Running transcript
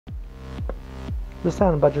This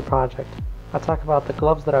time budget project. I talk about the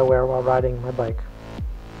gloves that I wear while riding my bike.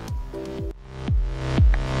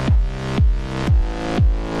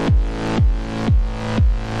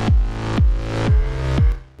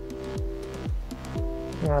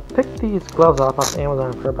 Yeah, I picked these gloves up off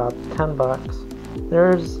Amazon for about 10 bucks.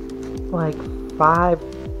 There's like 5,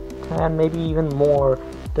 10, maybe even more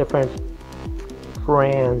different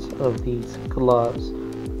brands of these gloves.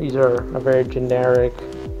 These are a very generic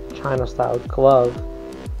China style glove.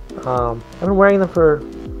 I've been wearing them for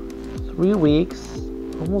 3 weeks,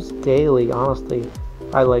 almost daily, honestly.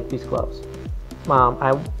 I like these gloves.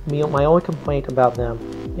 My only complaint about them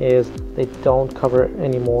is they don't cover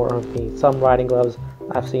any more of me. Some riding gloves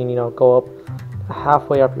I've seen, go up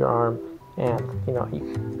halfway up your arm, and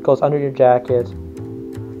it goes under your jacket,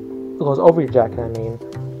 it goes over your jacket,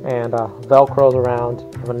 and velcros around.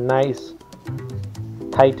 You have a nice,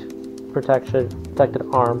 tight, protected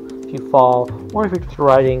arm if you fall, or if you're just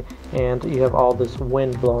riding and you have all this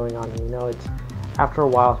wind blowing on you. It's after a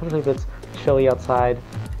while, especially if it's chilly outside.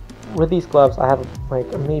 With these gloves, I have like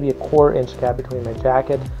maybe a 1/4 inch gap between my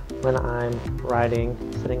jacket when I'm riding,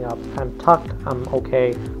 sitting up. If I'm tucked, I'm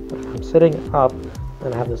okay, but if I'm sitting up,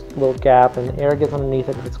 then I have this little gap and air gets underneath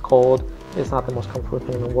it if it's cold. It's not the most comfortable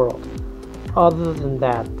thing in the world. Other than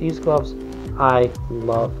that, these gloves I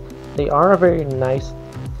love. They are a very nice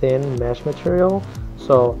thin mesh material,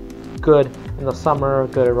 so good in the summer,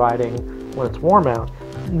 good at riding when it's warm out.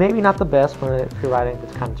 Maybe not the best if you're riding if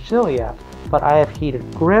it's kind of chilly out, but I have heated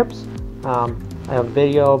grips. I have a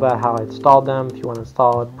video about how I installed them. If you want to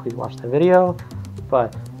install it, please watch the video.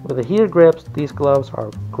 But with the heated grips, these gloves are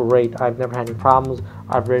great. I've never had any problems.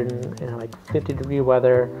 I've ridden in like 50-degree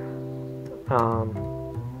weather,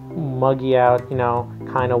 muggy out,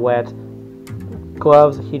 kind of wet.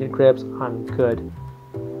 Gloves, heated grips, I'm good.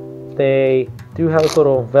 They do have this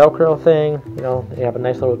little Velcro thing. They have a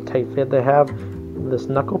nice little tight fit. They have this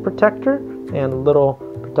knuckle protector and little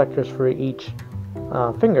protectors for each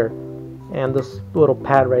finger, and this little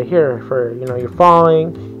pad right here for you're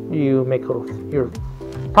falling. You're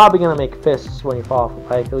probably gonna make fists when you fall off a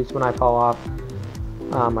bike. At least when I fall off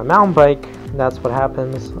my mountain bike, that's what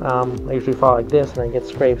happens. I usually fall like this, and I get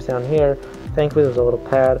scrapes down here. Thankfully, there's a little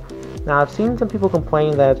pad. Now, I've seen some people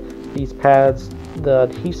complain that these pads, the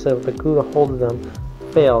adhesive, the glue that holds them,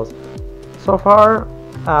 fails. So far,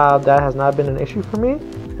 that has not been an issue for me.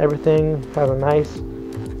 Everything has a nice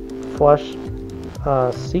flush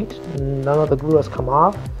seat. None of the glue has come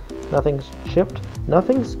off. Nothing's chipped.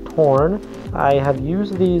 Nothing's torn. I have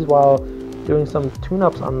used these while doing some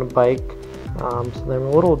tune-ups on the bike, so they're a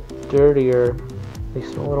little dirtier. They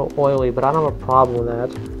smell a little oily, but I don't have a problem with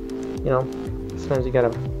that. Sometimes you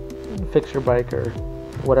gotta fix your bike or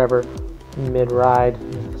whatever mid-ride.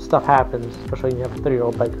 Stuff happens, especially when you have a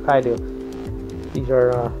 3-year-old bike like I do. These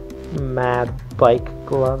are mad bike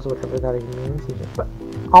gloves, whatever that even means. But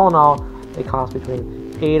all in all, they cost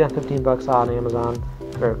between 8 and 15 bucks on Amazon.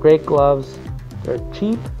 They're great gloves. They're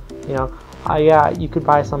cheap. You could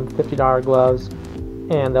buy some $50 gloves,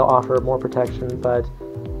 and they'll offer more protection. But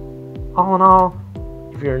all in all,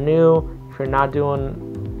 if you're new, if you're not doing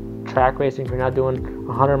track racing, if you're not doing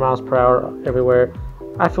 100 miles per hour everywhere,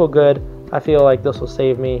 I feel good. I feel like this will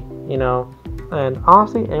save me, And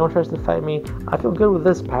honestly, anyone tries to fight me, I feel good with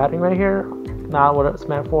this padding right here. Not what it's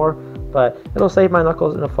meant for, but it'll save my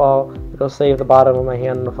knuckles in the fall. It'll save the bottom of my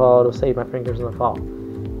hand in the fall. It'll save my fingers in the fall.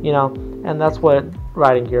 And that's what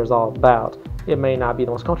riding gear is all about. It may not be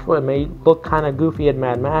the most comfortable. It may look kind of goofy and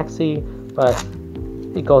Mad Maxy, but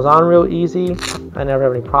it goes on real easy. I never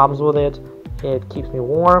have any problems with it. It keeps me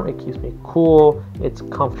warm. It keeps me cool. It's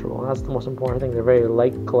comfortable. And that's the most important thing. They're very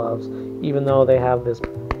light gloves, even though they have this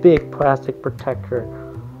big plastic protector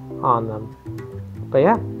on them. But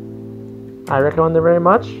yeah, I recommend them very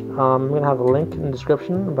much. I'm going to have a link in the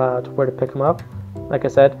description about where to pick them up. Like I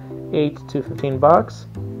said, 8 to 15 bucks.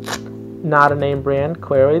 Not a name brand,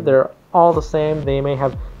 clearly. They're all the same. They may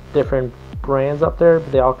have different brands up there,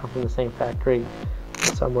 but they all come from the same factory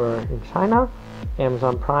somewhere in China.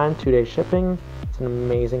 Amazon Prime, 2-day shipping. It's an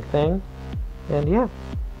amazing thing. And yeah,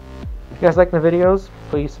 if you guys like my videos,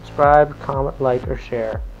 please subscribe, comment, like, or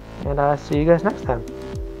share. And I'll see you guys next time.